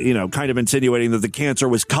 Kind of insinuating that the cancer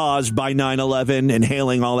was caused by 9/11,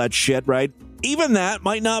 inhaling all that shit, right? Even that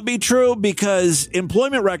might not be true because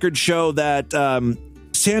employment records show that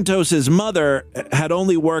Santos's mother had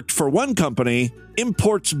only worked for one company,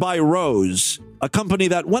 Imports by Rose, a company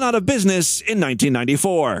that went out of business in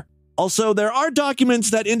 1994. Also, there are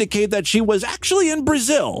documents that indicate that she was actually in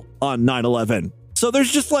Brazil on 9/11. So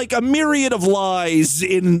there's just like a myriad of lies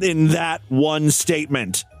in that one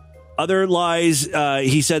statement. Other lies,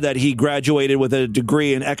 he said that he graduated with a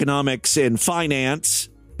degree in economics and finance,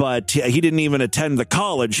 but he didn't even attend the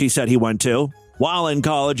college he said he went to. While in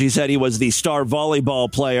college, he said he was the star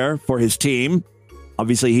volleyball player for his team.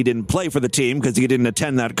 Obviously, he didn't play for the team because he didn't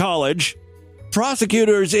attend that college.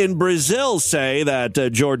 Prosecutors in Brazil say that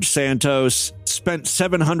George Santos spent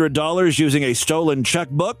 $700 using a stolen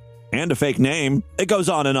checkbook and a fake name. It goes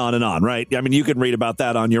on and on and on, right? I mean, you can read about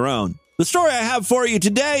that on your own. The story I have for you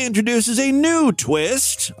today introduces a new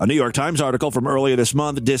twist. A New York Times article from earlier this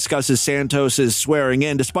month discusses Santos's swearing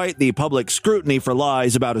in despite the public scrutiny for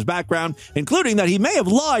lies about his background, including that he may have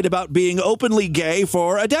lied about being openly gay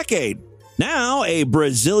for a decade. Now, a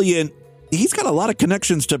Brazilian... He's got a lot of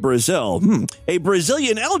connections to Brazil. A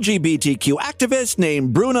Brazilian LGBTQ activist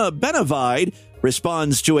named Bruna Benavide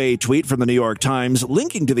responds to a tweet from the New York Times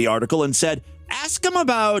linking to the article and said, ask him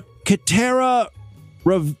about Katera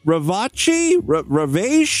Ravache?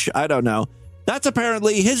 I don't know. That's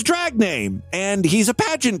apparently his drag name, and he's a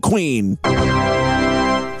pageant queen.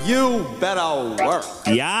 You better work.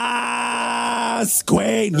 Yes,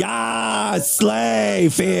 queen. Yes, slay,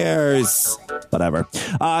 fierce. Whatever.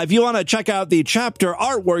 If you want to check out the chapter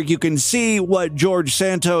artwork, you can see what George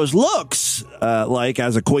Santos looks like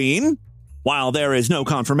as a queen. While there is no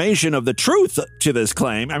confirmation of the truth to this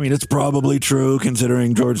claim, I mean, it's probably true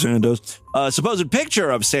considering George Santos, a supposed picture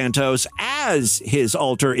of Santos as his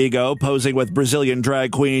alter ego posing with Brazilian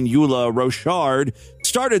drag queen Eula Rochard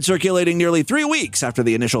started circulating nearly 3 weeks after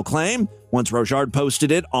the initial claim, once Rochard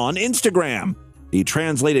posted it on Instagram. The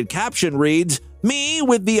translated caption reads, "Me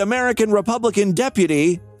with the American Republican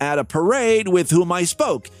deputy at a parade with whom I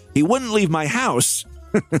spoke. He wouldn't leave my house."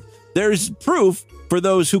 There's proof for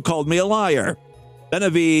those who called me a liar.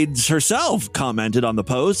 Benavides herself commented on the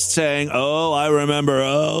post saying, "Oh, I remember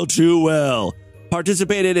all too well.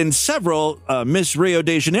 Participated in several Miss Rio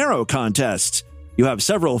de Janeiro contests. You have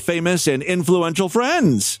several famous and influential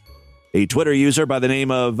friends." A Twitter user by the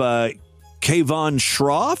name of Kayvon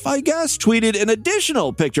Schroff, I guess, tweeted an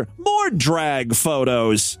additional picture. More drag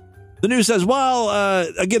photos. The news says, while,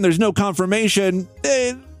 again, there's no confirmation,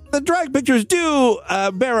 the drag pictures do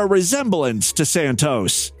bear a resemblance to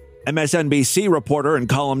Santos. MSNBC reporter and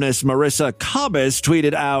columnist Marissa Cabas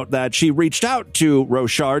tweeted out that she reached out to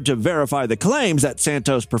Rochard to verify the claims that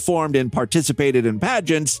Santos performed and participated in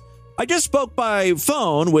pageants. "I just spoke by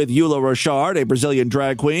phone with Eula Rochard, a Brazilian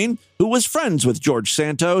drag queen, who was friends with George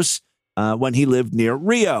Santos when he lived near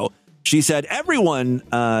Rio. She said everyone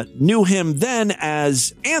knew him then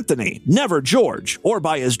as Anthony, never George, or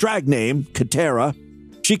by his drag name, Katera.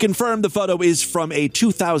 She confirmed the photo is from a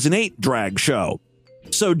 2008 drag show.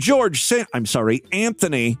 So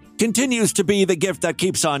Anthony continues to be the gift that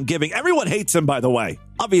keeps on giving. Everyone hates him, by the way.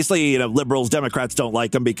 Obviously, liberals, Democrats don't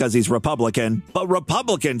like him because he's Republican, but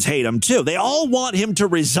Republicans hate him too. They all want him to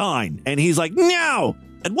resign. And he's like, no.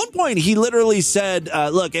 At one point, he literally said,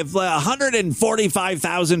 look, if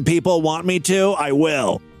 145,000 people want me to, I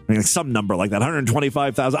will. I mean, some number like that,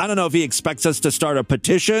 125,000. I don't know if he expects us to start a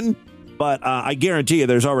petition, but I guarantee you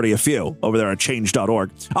there's already a few over there at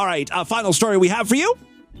change.org. All right, final story we have for you.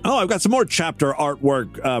 Oh, I've got some more chapter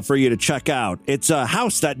artwork for you to check out. It's a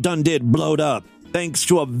house that done did blowed up thanks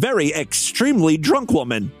to a very extremely drunk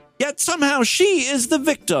woman. Yet somehow she is the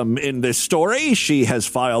victim in this story. She has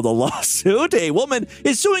filed a lawsuit. A woman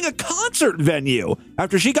is suing a concert venue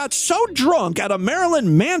after she got so drunk at a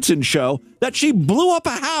Marilyn Manson show that she blew up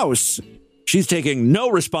a house. She's taking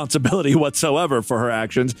no responsibility whatsoever for her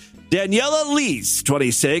actions. Daniela Lees,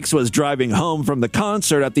 26, was driving home from the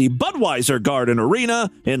concert at the Budweiser Garden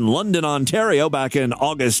Arena in London, Ontario, back in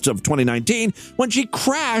August of 2019, when she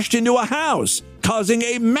crashed into a house, causing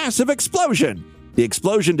a massive explosion. The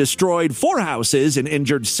explosion destroyed 4 houses and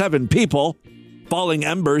injured 7 people. Falling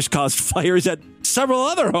embers caused fires at several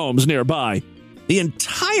other homes nearby. The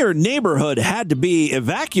entire neighborhood had to be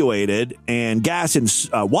evacuated, and gas and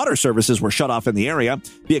water services were shut off in the area.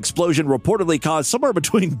 The explosion reportedly caused somewhere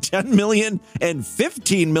between $10 million and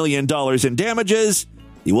 $15 million in damages.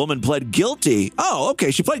 The woman pled guilty. Oh,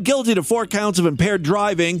 okay. She pled guilty to 4 counts of impaired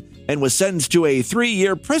driving and was sentenced to a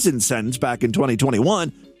 3-year prison sentence back in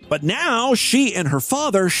 2021. But now she and her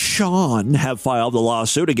father, Sean, have filed a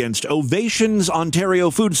lawsuit against Ovations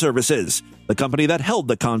Ontario Food Services, the company that held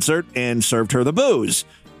the concert and served her the booze.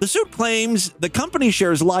 The suit claims the company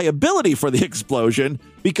shares liability for the explosion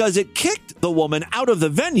because it kicked the woman out of the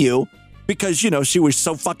venue because, she was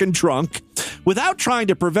so fucking drunk without trying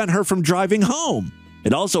to prevent her from driving home.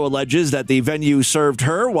 It also alleges that the venue served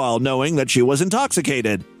her while knowing that she was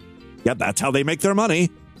intoxicated. Yep, that's how they make their money.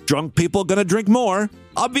 Drunk people gonna drink more.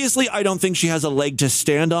 Obviously, I don't think she has a leg to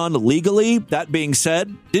stand on legally. That being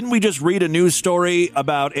said, didn't we just read a news story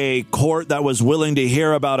about a court that was willing to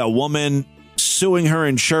hear about a woman suing her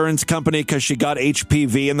insurance company because she got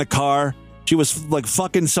HPV in the car? She was like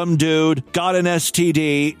fucking some dude, got an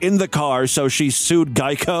STD in the car, so she sued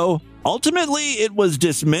Geico. Ultimately, it was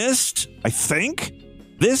dismissed, I think.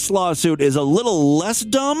 This lawsuit is a little less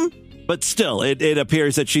dumb, but still, it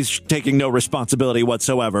appears that she's taking no responsibility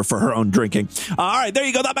whatsoever for her own drinking. All right, there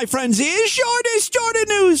you go. That, my friends, is your distorted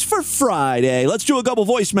news for Friday. Let's do a couple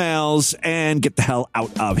voicemails and get the hell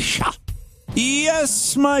out of here.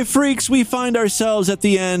 Yes, my freaks, we find ourselves at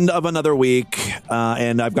the end of another week,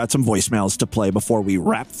 and I've got some voicemails to play before we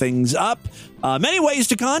wrap things up. Many ways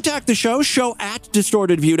to contact the show at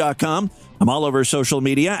distortedview.com. I'm all over social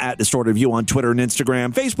media at Distorted View on Twitter and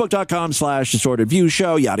Instagram, Facebook.com/Distorted View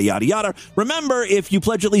Show, yada, yada, yada. Remember, if you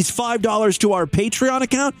pledge at least $5 to our Patreon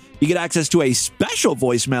account, you get access to a special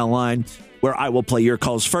voicemail line where I will play your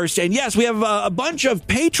calls first. And yes, we have a bunch of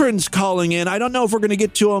patrons calling in. I don't know if we're going to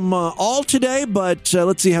get to them all today, but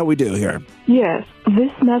let's see how we do here. Yes,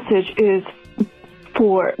 this message is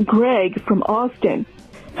for Greg from Austin.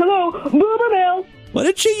 Hello, Uber Mail. What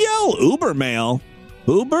did she yell? Uber Mail?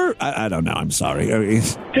 Uber? I don't know. I'm sorry.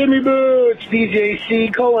 Timmy Boo, it's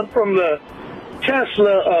DJC calling from the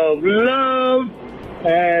Tesla of love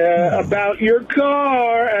about your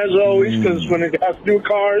car, as always, because when it has to do with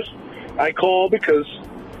cars, I call because,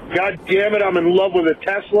 God damn it, I'm in love with a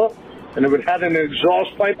Tesla, and if it had an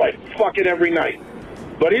exhaust pipe, I'd fuck it every night.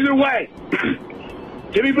 But either way,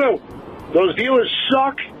 Jimmy Boo, those dealers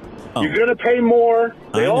suck. You're going to pay more.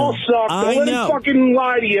 They all suck. Don't let them fucking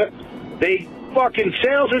lie to you. They fucking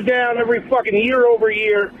sales are down every fucking year over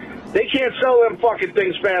year. They can't sell them fucking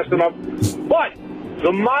things fast enough. But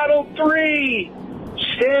the Model 3,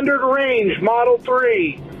 standard range Model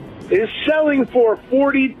 3, is selling for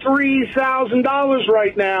 $43,000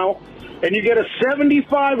 right now, and you get a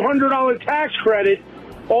 $7,500 tax credit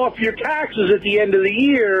off your taxes at the end of the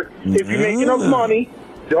year if you make enough money.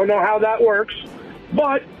 Don't know how that works,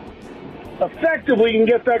 but effectively you can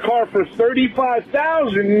get that car for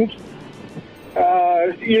 $35,000.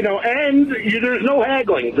 And there's no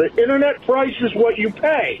haggling. The internet price is what you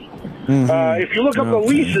pay. If you look up the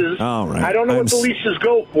leases, I don't know what the leases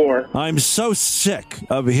go for. I'm so sick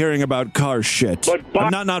of hearing about car shit. But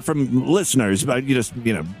not from listeners, but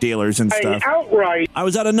dealers and stuff. Outright. I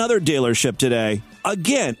was at another dealership today.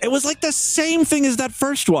 Again, it was like the same thing as that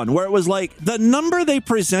first one, where it was like the number they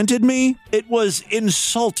presented me, it was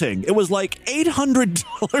insulting. It was like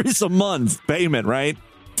 $800 a month payment, right?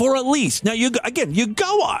 For a lease. Now, you go.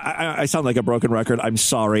 I sound like a broken record. I'm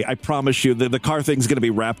sorry. I promise you the car thing's going to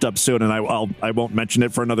be wrapped up soon, and I won't mention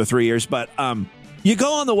it for another 3 years. But you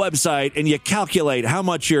go on the website and you calculate how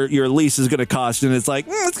much your lease is going to cost, and it's like,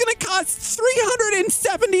 it's going to cost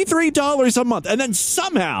 $373 a month. And then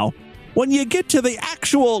somehow, when you get to the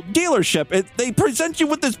actual dealership, they present you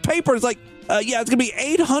with this paper. It's like, it's going to be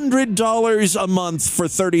 $800 a month for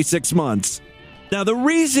 36 months. Now,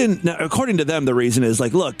 according to them, the reason is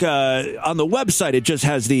like, look, on the website, it just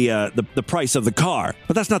has the price of the car.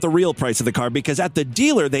 But that's not the real price of the car, because at the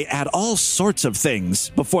dealer, they add all sorts of things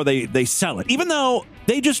before they sell it. Even though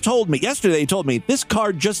yesterday they told me this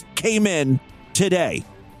car just came in today,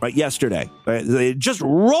 right? Yesterday. Right? They just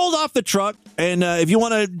rolled off the truck. And if you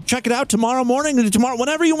want to check it out tomorrow morning,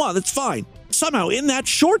 whenever you want, that's fine. Somehow, in that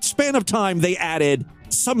short span of time, they added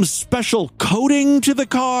some special coating to the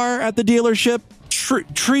car at the dealership.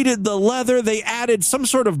 Treated the leather. They added some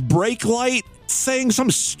sort of brake light thing, some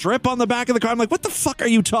strip on the back of the car. I'm like, what the fuck are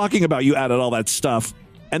you talking about? You added all that stuff.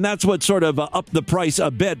 And that's what sort of upped the price a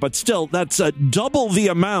bit. But still, that's double the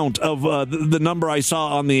amount of the number I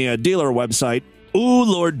saw on the dealer website. Ooh,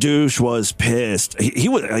 Lord Douche was pissed.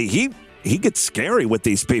 He gets scary with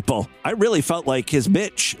these people. I really felt like his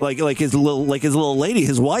bitch, like his little lady,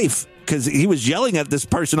 his wife, because he was yelling at this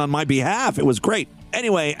person on my behalf. It was great.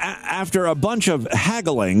 Anyway, after a bunch of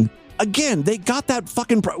haggling, again, they got that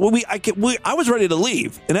fucking... I was ready to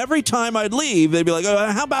leave. And every time I'd leave, they'd be like,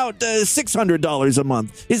 how about $600 a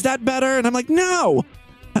month? Is that better? And I'm like, no.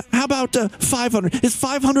 How about $500? Is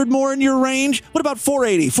 $500 more in your range? What about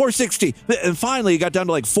 $480, $460? And finally, it got down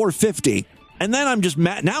to like $450. And then I'm just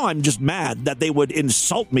mad. Now I'm just mad that they would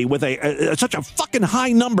insult me with such a fucking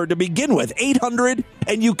high number to begin with, $800,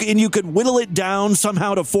 and you could whittle it down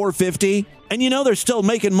somehow to $450. And they're still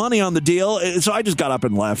making money on the deal. So I just got up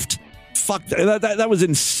and left. Fuck that was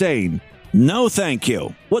insane. No, thank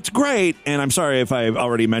you. What's great, and I'm sorry if I've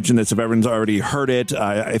already mentioned this, if everyone's already heard it.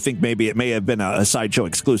 I think maybe it may have been a Sideshow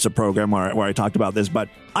exclusive program where I talked about this, but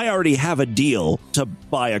I already have a deal to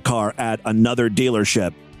buy a car at another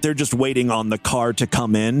dealership. They're just waiting on the car to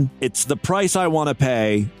come in. It's the price I want to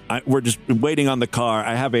pay. We're just waiting on the car.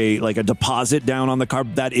 I have a deposit down on the car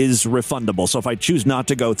that is refundable. So if I choose not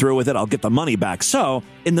to go through with it, I'll get the money back. So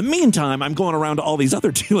in the meantime, I'm going around to all these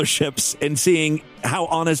other dealerships and seeing how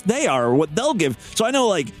honest they are or what they'll give. So I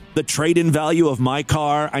know the trade-in value of my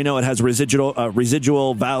car. I know it has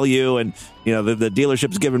residual value, and the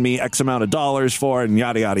dealership's giving me X amount of dollars for it, and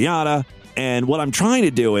yada yada yada. And what I'm trying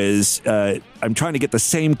to do is I'm trying to get the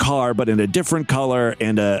same car, but in a different color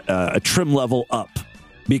and a trim level up,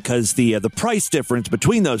 because the price difference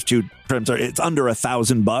between those two trims it's under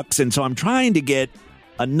 $1,000. And so I'm trying to get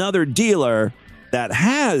another dealer that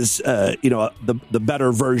has, the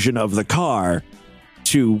better version of the car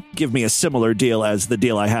to give me a similar deal as the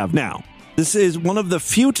deal I have now. This is one of the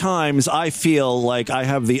few times I feel like I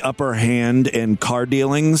have the upper hand in car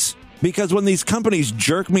dealings. Because when these companies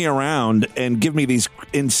jerk me around and give me these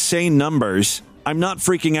insane numbers, I'm not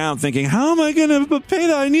freaking out thinking, how am I going to pay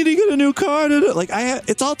that? I need to get a new car.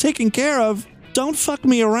 It's all taken care of. Don't fuck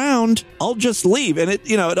me around. I'll just leave. And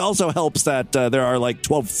it also helps that there are like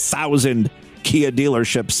 12,000 Kia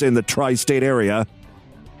dealerships in the tri-state area.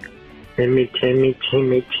 Timmy. Oh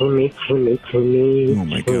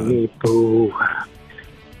my God.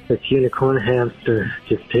 It's Unicorn Hamster,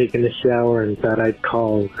 just taking a shower and thought I'd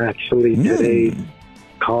call. Actually, today's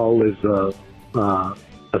call is a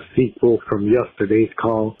sequel from yesterday's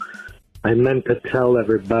call. I meant to tell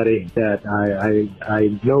everybody that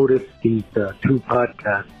I noticed these two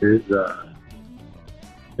podcasters,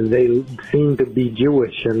 they seem to be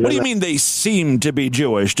Jewish. And what do you mean they seem to be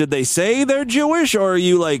Jewish? Did they say they're Jewish, or are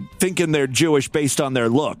you like thinking they're Jewish based on their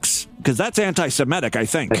looks? Because that's anti-Semitic, I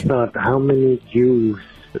think. I thought, how many Jews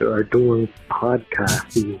are doing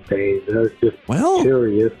podcasts these days? I was just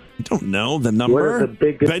curious. I don't know the number. What are the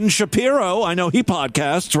biggest Ben Shapiro, I know he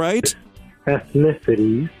podcasts, right?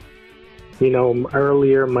 Ethnicities. You know,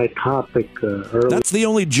 earlier my topic... That's the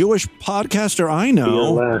only Jewish podcaster I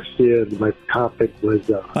know. Last year, my topic was...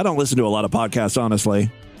 I don't listen to a lot of podcasts, honestly.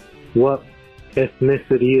 What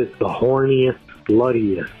ethnicity is the horniest,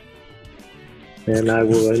 sluttiest? And I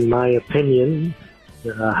will, in my opinion,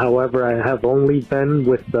 however, I have only been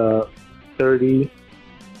with 30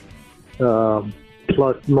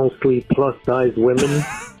 plus, mostly plus-size women.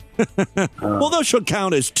 Well, those should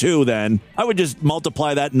count as 2 then. I would just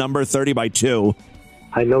multiply that number 30 by 2.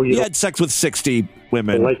 I know you had sex with 60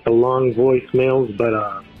 women. I like the long voicemails,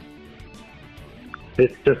 but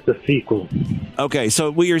it's just a sequel. Okay,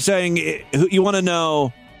 so what you're saying, you want to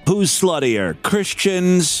know who's sluttier?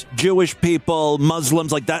 Christians, Jewish people,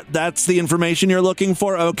 Muslims, like that? That's the information you're looking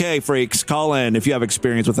for? Okay, freaks, call in if you have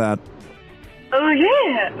experience with that. Oh,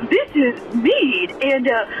 yeah, this is Mead, and,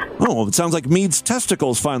 Oh, it sounds like Mead's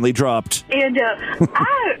testicles finally dropped. And,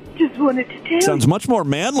 I just wanted to tell Sounds much more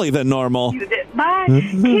manly than normal. you that my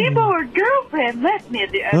keyboard girlfriend left me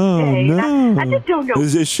the other day, and I just don't know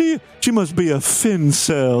She must be a fin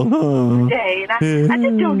cell, huh? day, and I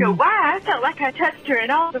just don't know why. I felt like I touched her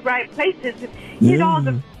in all the right places and hit all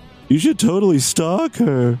the... You should totally stalk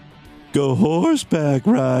her. Go horseback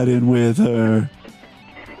riding with her.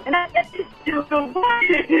 And I just don't know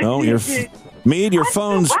why. Oh, Mead, your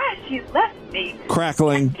phone's why she left me.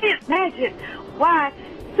 crackling. I can't imagine why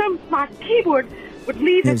my keyboard would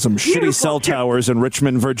leave And some shitty cell towers in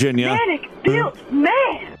Richmond, Virginia. Germanic-built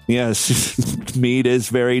man. Yes, Mead is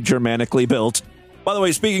very Germanically built. By the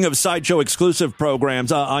way, speaking of Sideshow exclusive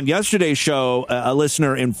programs, on yesterday's show, a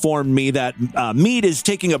listener informed me that Mead is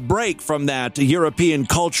taking a break from that European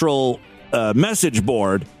cultural message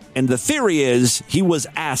board. And the theory is he was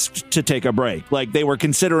asked to take a break. Like they were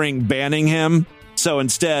considering banning him. So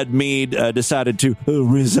instead, Mead decided to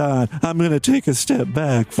resign. I'm going to take a step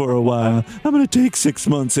back for a while. I'm going to take 6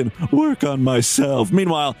 months and work on myself.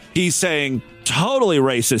 Meanwhile, he's saying totally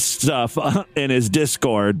racist stuff in his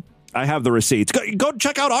Discord. I have the receipts. Go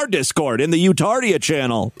check out our Discord in the Utardia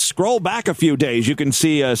channel. Scroll back a few days. You can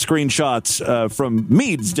see screenshots from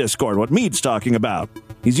Mead's Discord, what Mead's talking about.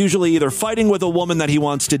 He's usually either fighting with a woman that he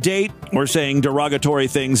wants to date or saying derogatory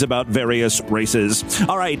things about various races.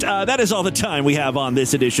 All right, that is all the time we have on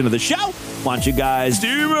this edition of the show. Want you guys to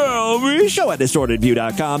email me, show at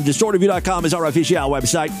distortedview.com. Distortedview.com is our official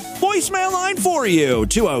website. Voicemail line for you,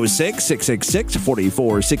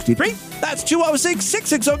 206-666-4463. That's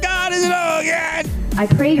 206-660. Oh, God, is it all again? I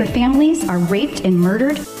pray your families are raped and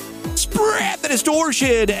murdered. Spread the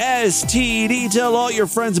distortion, STD. Tell all your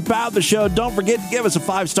friends about the show. Don't forget to give us a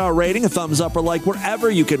 5-star rating, a thumbs up, or like wherever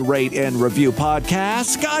you can rate and review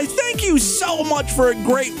podcasts. Guys, thank you so much for a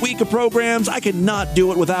great week of programs. I could not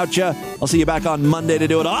do it without you. I'll see you back on Monday to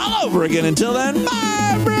do it all over again. Until then,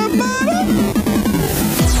 bye, everybody.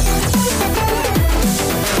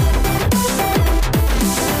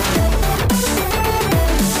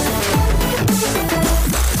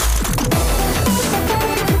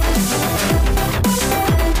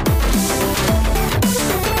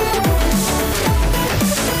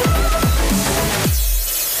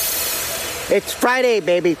 It's Friday,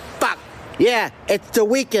 baby. Fuck. Yeah, it's the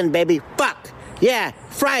weekend, baby. Fuck. Yeah,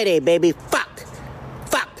 Friday, baby. Fuck.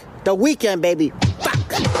 Fuck. The weekend, baby. Fuck.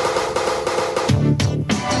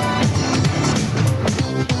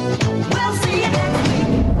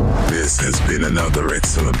 This has been another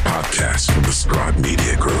excellent podcast from the Scribe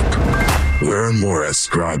Media Group. Learn more at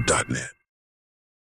scribe.net.